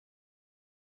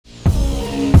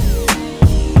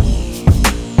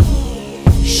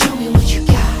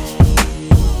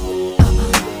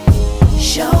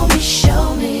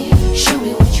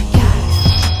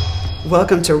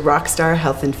Welcome to Rockstar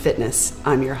Health and Fitness.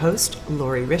 I'm your host,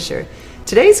 Lori Rischer.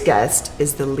 Today's guest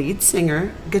is the lead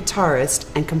singer, guitarist,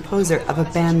 and composer of a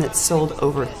band that sold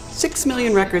over 6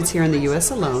 million records here in the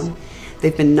US alone.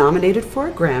 They've been nominated for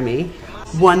a Grammy,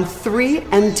 won 3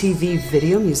 MTV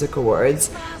Video Music Awards,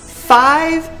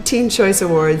 5 Teen Choice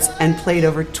Awards, and played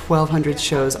over 1,200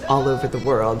 shows all over the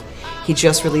world. He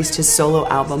just released his solo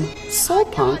album, Soul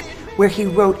Punk, where he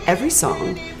wrote every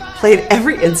song, played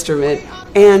every instrument,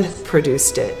 and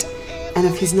produced it. And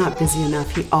if he's not busy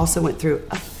enough, he also went through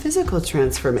a physical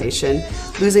transformation,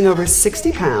 losing over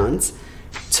 60 pounds,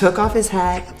 took off his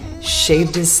hat,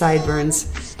 shaved his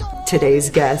sideburns. Today's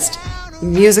guest,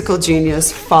 musical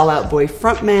genius, Fall Out Boy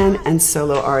frontman, and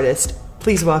solo artist.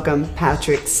 Please welcome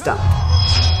Patrick Stump.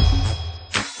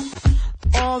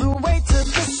 All the way to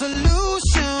the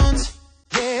solutions,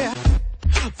 yeah.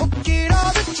 Forget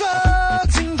all the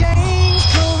drugs and gangs.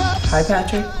 Hi,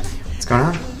 Patrick. What's going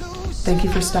on? Thank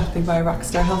you for stopping by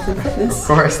Rockstar Health and Fitness. Of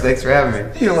course, thanks for having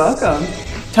me. You're welcome.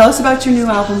 Tell us about your new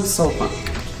album, Soul Punk.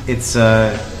 It's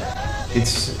a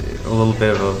little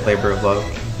bit of a labor of love,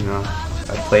 you know.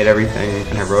 I played everything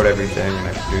and I wrote everything and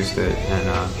I produced it,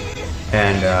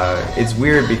 and it's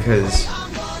weird because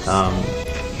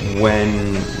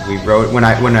when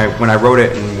I wrote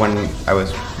it and when I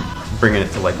was bringing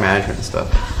it to like management and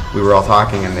stuff, we were all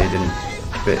talking and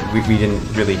we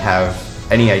didn't really have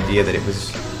any idea that it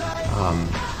was,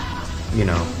 you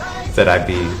know, that I'd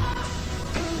be,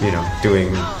 you know,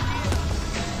 doing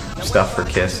stuff for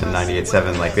KIIS and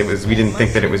 98.7. Like we didn't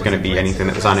think that it was going to be anything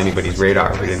that was on anybody's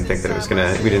radar. We didn't think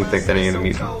that we didn't think that any of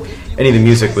the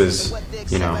music was,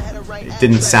 you know, it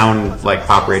didn't sound like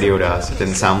pop radio to us. It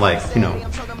didn't sound like, you know,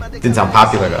 it didn't sound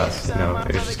popular to us. You know,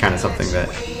 it was just kind of something that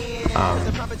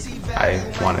I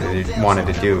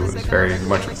wanted to do. It was very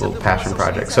much a little passion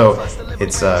project. So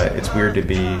it's weird to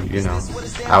be, you know,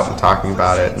 out and talking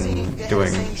about it and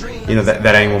doing, you know, that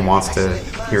anyone wants to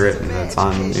hear it and it's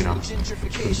on, you know,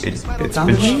 it's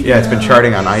been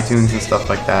charting on iTunes and stuff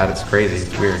like that. It's crazy.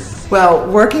 It's weird. Well,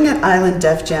 working at Island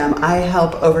Def Jam, I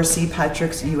help oversee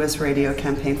Patrick's U.S. radio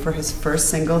campaign for his first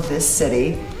single, This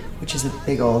City, which is a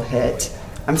big old hit.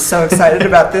 I'm so excited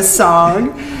about this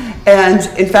song. And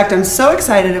in fact, I'm so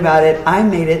excited about it, I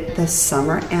made it the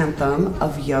summer anthem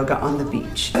of yoga on the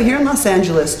beach. Here in Los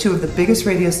Angeles, 2 of the biggest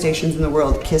radio stations in the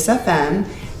world, KIIS-FM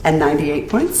and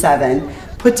 98.7,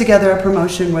 put together a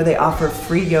promotion where they offer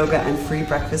free yoga and free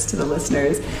breakfast to the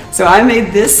listeners. So I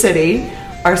made This City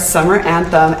our summer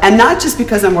anthem, and not just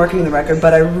because I'm working the record,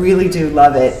 but I really do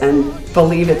love it and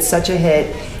believe it's such a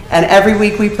hit. And every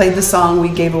week we played the song, we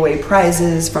gave away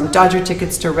prizes from Dodger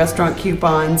tickets to restaurant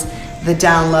coupons, the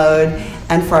download,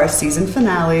 and for our season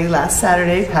finale last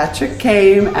Saturday, Patrick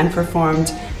came and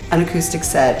performed an acoustic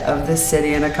set of This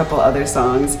City and a couple other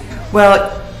songs. Well,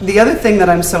 the other thing that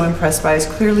I'm so impressed by is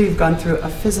clearly you've gone through a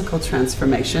physical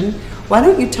transformation. Why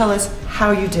don't you tell us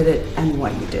how you did it and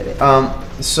why you did it?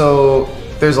 So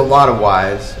there's a lot of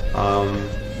whys.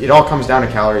 It all comes down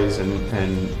to calories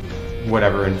and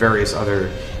whatever and various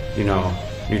other, you know,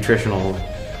 nutritional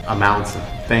amounts of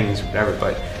things, whatever.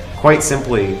 But quite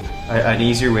simply, an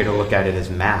easier way to look at it is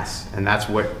mass, and that's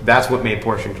what made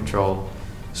portion control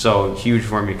so huge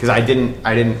for me. Because I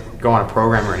didn't go on a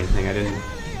program or anything. I didn't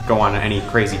go on any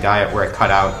crazy diet where I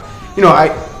cut out. You know,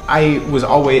 I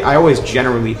always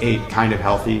generally ate kind of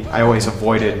healthy. I always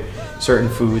avoided certain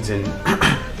foods and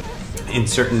in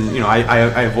certain, you know,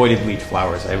 I avoided bleached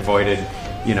flours. I avoided,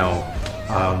 you know,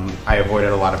 I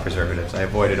avoided a lot of preservatives. I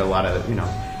avoided a lot of, you know,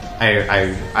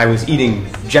 I was eating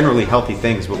generally healthy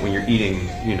things, but when you're eating,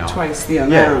 you know, twice the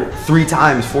amount. Yeah, 3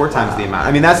 times, 4 times the amount.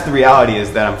 I mean, that's the reality,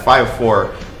 is that I'm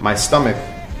 5'4". My stomach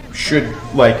should,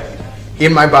 like,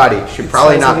 in my body, should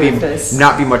probably not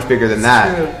be much bigger than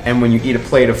that. True. And when you eat a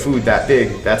plate of food that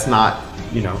big, that's not,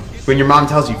 you know, when your mom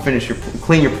tells you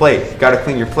clean your plate, you gotta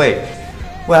clean your plate.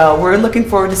 Well, we're looking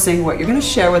forward to seeing what you're going to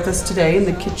share with us today in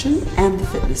the kitchen and the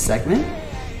fitness segment.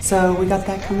 So we got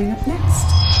that coming up next.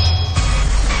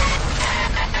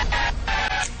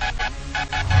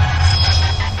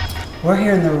 We're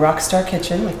here in the Rockstar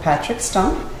Kitchen with Patrick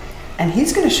Stump, and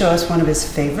he's going to show us one of his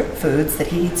favorite foods that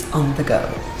he eats on the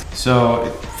go. So,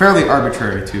 fairly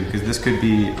arbitrary too, because this could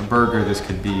be a burger, this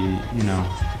could be, you know,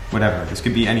 whatever. This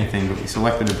could be anything, but we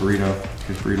selected a burrito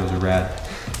because burritos are rad.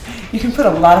 You can put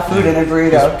a lot of food in a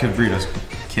burrito. Because burritos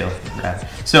kill, rad.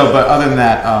 So, but other than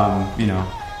that, you know,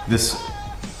 this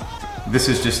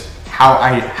is just how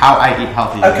I eat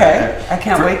healthy. Okay, I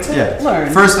can't wait to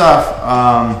learn. First off,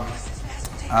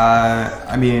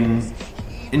 I mean,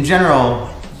 in general,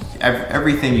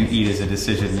 everything you eat is a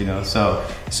decision, you know. So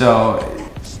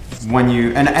when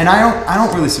you and I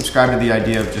don't really subscribe to the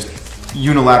idea of just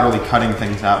unilaterally cutting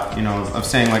things out, you know, of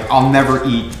saying like, I'll never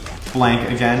eat blank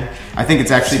again. I think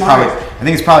it's actually probably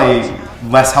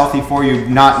less healthy for you,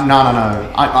 not on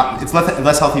a, it's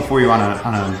less healthy for you on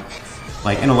a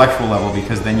like intellectual level,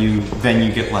 because then you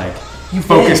get like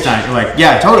focused on it. You're like,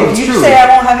 yeah, totally. If you true. say I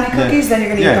won't have any cookies, then you're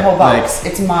gonna eat the whole box.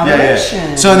 Like, it's moderation.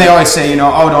 Yeah. So they always say, you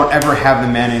know, oh, don't ever have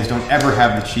the mayonnaise, don't ever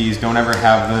have the cheese, don't ever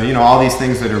have the, you know, all these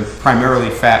things that are primarily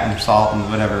fat and salt and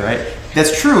whatever, right?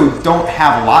 That's true. Don't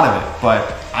have a lot of it,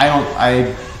 but I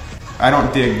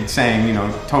don't dig saying, you know,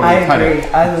 totally cut it. I agree.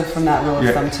 I live from that rule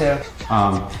of thumb too.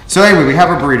 So anyway, we have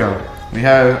a burrito.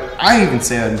 I even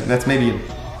say that's maybe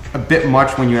a bit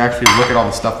much when you actually look at all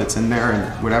the stuff that's in there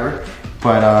and whatever,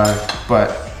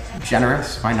 but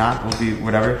generous, why not? We'll be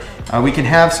whatever. We can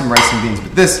have some rice and beans,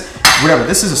 but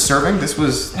this is a serving. This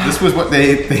was what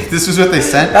they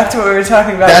sent. That's what we were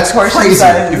talking about. That's crazy.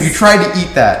 Sizes. If you tried to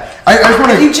eat that, I just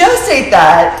want to. If you just ate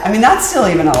that, I mean, that's still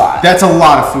even a lot. That's a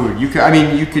lot of food.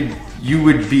 You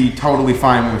would be totally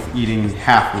fine with eating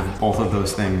half of both of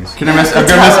those things. I'm gonna mess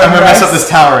up this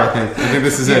tower. I think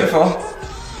this is Beautiful. it.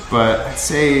 But I'd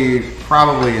say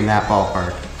probably in that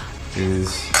ballpark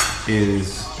is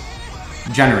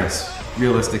generous,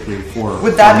 realistically, for.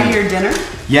 Would that be your dinner?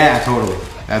 Yeah, totally.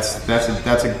 That's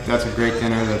a great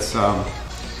dinner. That's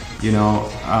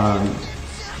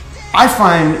I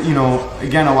find, you know,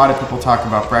 again, a lot of people talk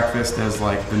about breakfast as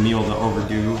like the meal to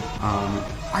overdo.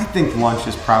 I think lunch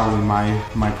is probably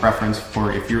my preference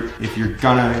for if you're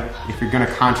gonna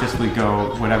consciously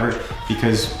go whatever,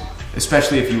 because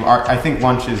especially if you are, I think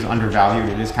lunch is undervalued.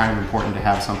 It is kind of important to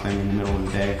have something in the middle of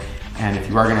the day, and if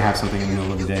you are gonna have something in the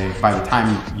middle of the day, by the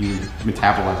time you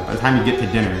metabolize it, by the time you get to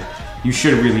dinner, you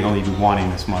should really only be wanting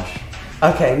this much.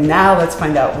 Okay, now let's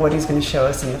find out what he's going to show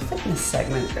us in the fitness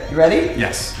segment. You ready?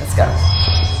 Yes. Let's go.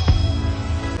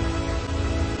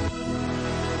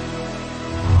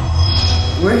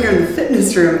 We're here in the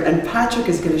fitness room, and Patrick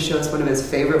is going to show us one of his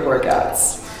favorite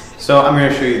workouts. So I'm going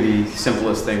to show you the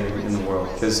simplest thing in the world,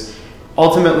 because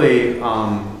ultimately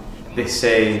they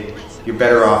say you're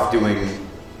better off doing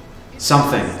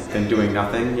something than doing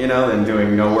nothing, you know, than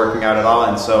doing no working out at all.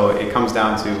 And so it comes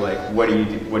down to like, what do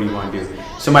you want to do?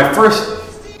 So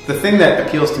the thing that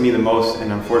appeals to me the most,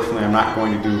 and unfortunately I'm not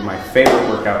going to do my favorite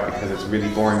workout because it's really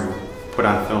boring to put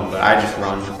on film, but I just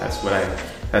run. That's what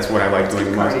I like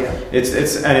doing the most.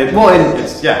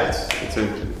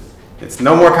 It's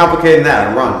no more complicated than that.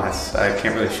 I run. I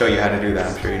can't really show you how to do that.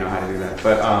 I'm sure you know how to do that.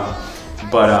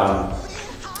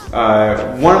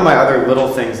 One of my other little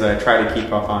things that I try to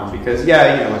keep up on, because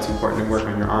it's important to work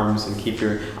on your arms and keep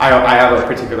your. I have a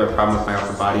particular problem with my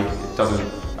upper body.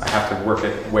 I have to work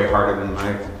it way harder than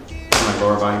my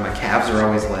lower body. My calves are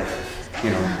always like,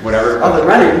 whatever. Oh, the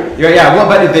running. Yeah. Well,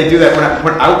 but they do that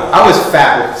when I was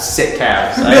fat with sick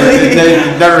calves. Really? They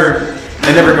never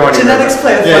go anywhere. Genetics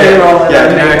play a funny role. Yeah,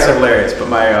 genetics are hilarious. But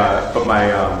my upper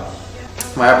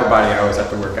body, I always have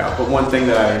to work out. But one thing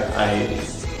that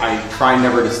I try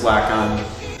never to slack on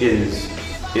is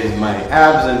my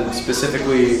abs, and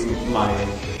specifically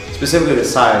the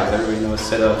sides. Everybody knows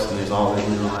sit-ups, and there's all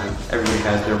everybody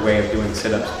has their way of doing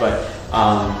sit-ups. But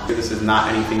this is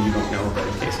not anything you don't know. But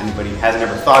in case anybody hasn't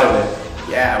ever thought of it,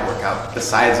 work out the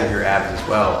sides of your abs as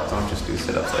well. Don't just do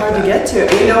sit-ups like that. Hard to get to.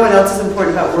 And you know what else is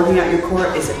important about working out your core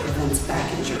is it prevents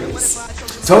back injuries.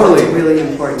 Totally. It's really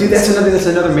important. Dude, that's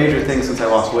another major thing since I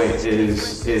lost weight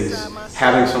is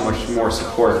having so much more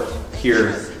support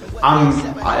here. I'm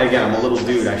a little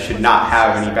dude. I should not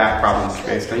have any back problems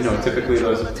based on,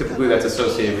 typically that's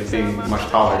associated with being much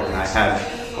taller, and I had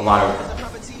a lot of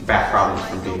back problems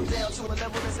from being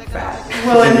fat.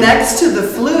 Well, and next to the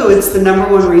flu, it's the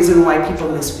 #1 reason why people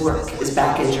miss work is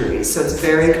back injuries. So it's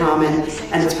very common,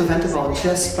 and it's preventable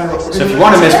just by what we're doing. So if you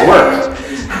want to miss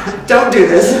work, don't do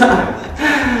this.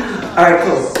 All right,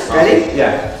 cool. Ready?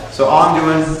 Yeah. So all I'm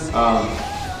doing,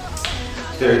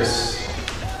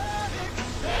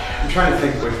 I'm trying to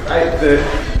think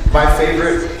my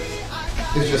favorite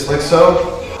is just like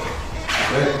so,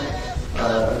 right?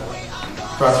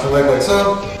 Cross your leg like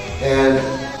so, and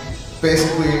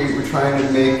basically we're trying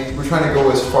to go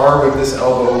as far with this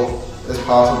elbow as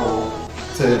possible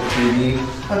to your knee.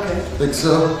 Okay. Like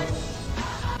so.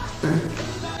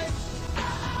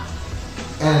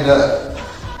 And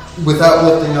without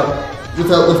lifting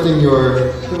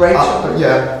your the right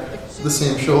shoulder. The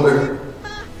same shoulder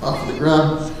off of the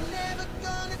ground.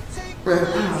 Right.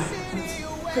 Wow,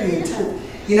 that's pretty intense.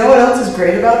 You know what else is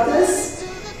great about this?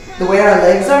 The way our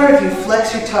legs are, if you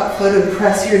flex your top foot and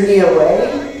press your knee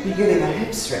away, you're getting a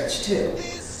hip stretch too.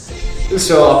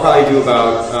 So I'll probably do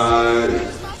about,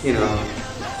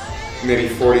 maybe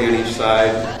 40 on each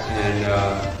side, and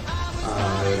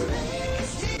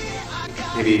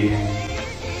maybe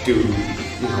do,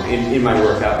 in my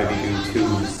workout, maybe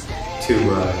do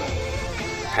two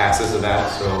passes of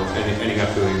that, so ending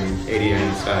up doing 80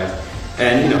 on each side.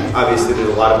 And obviously there's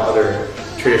a lot of other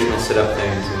traditional sit-up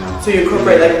things. So you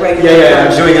incorporate like regular. Yeah.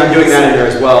 I'm doing that in there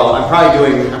as well. I'm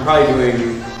probably doing a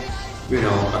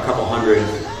couple hundred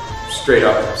straight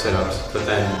up sit-ups, but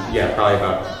then probably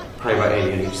about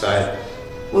 80 on each side.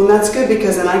 Well, that's good,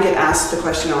 because then I get asked the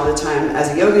question all the time as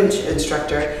a yoga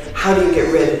instructor, how do you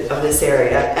get rid of this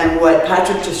area? And what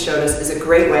Patrick just showed us is a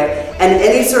great way. And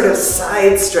any sort of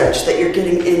side stretch that you're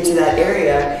getting into that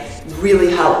area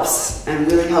really helps, and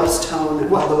really helps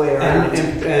tone all the way around.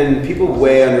 And people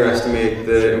way underestimate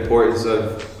the importance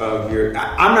of your.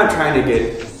 I'm not trying to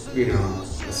get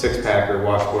a six-pack or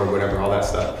washboard, whatever, all that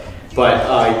stuff.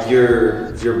 But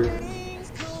your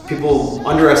people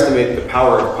underestimate the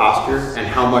power of posture and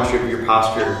how much of your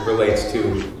posture relates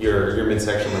to your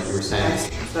midsection, like you were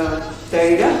saying. So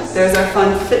there you go. There's our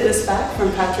fun fitness fact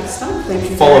from Patrick Stump. Thank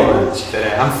you Full very of much. it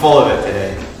today. I'm full of it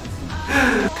today.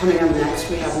 Coming up next,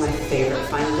 we have my favorite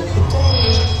find of the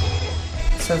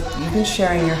day. So you've been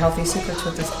sharing your healthy secrets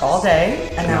with us all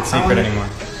day, and now Not secret anymore.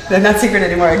 They're not secret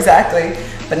anymore, exactly.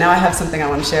 But now I have something I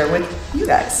want to share with you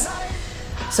guys.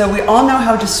 So we all know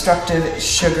how destructive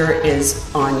sugar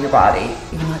is on your body.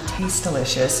 Even though it tastes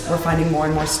delicious, we're finding more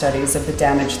and more studies of the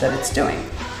damage that it's doing.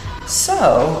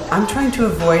 So I'm trying to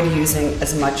avoid using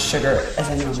as much sugar as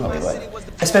I normally would,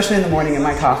 especially in the morning in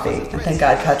my coffee. And thank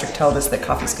God Patrick told us that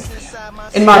coffee's good for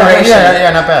you. In moderation.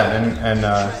 Yeah, not bad. And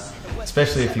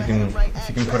especially if you can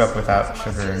put up without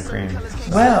sugar and cream.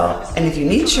 Well, and if you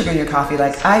need sugar in your coffee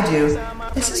like I do,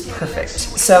 this is perfect.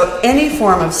 So any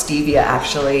form of stevia,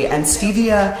 actually, and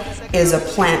stevia is a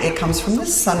plant. It comes from the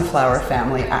sunflower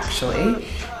family, actually,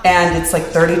 and it's like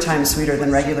 30 times sweeter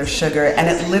than regular sugar, and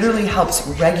it literally helps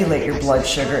regulate your blood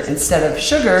sugar instead of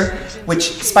sugar,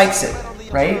 which spikes it,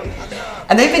 right?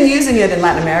 And they've been using it in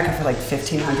Latin America for like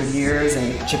 1,500 years,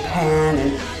 and Japan,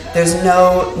 and there's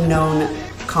no known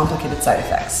complicated side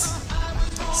effects.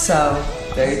 So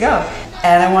there you go.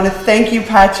 And I want to thank you,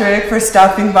 Patrick, for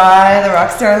stopping by the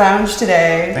Rockstar Lounge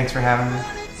today. Thanks for having me.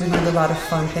 We learned a lot of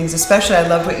fun things. Especially, I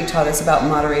love what you taught us about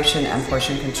moderation and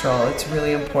portion control. It's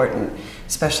really important,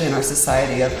 especially in our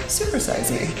society of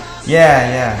supersize me.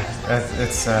 Yeah.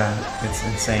 It's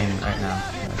insane right now.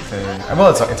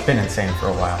 It's been insane for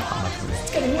a while. It's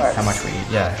getting worse. How much we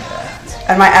eat. Yeah.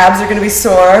 And my abs are going to be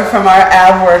sore from our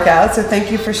ab workout, so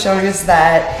thank you for showing us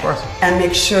that. Of course. And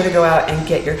make sure to go out and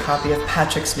get your copy of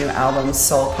Patrick's new album,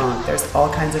 Soul Punk. There's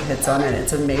all kinds of hits on it.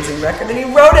 It's an amazing record, and he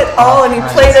wrote it all, and he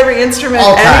played every instrument,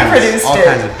 and he produced all it.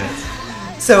 Kinds of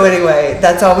hits. So anyway,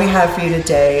 that's all we have for you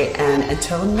today, and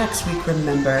until next week,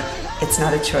 remember, it's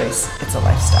not a choice, it's a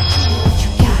lifestyle.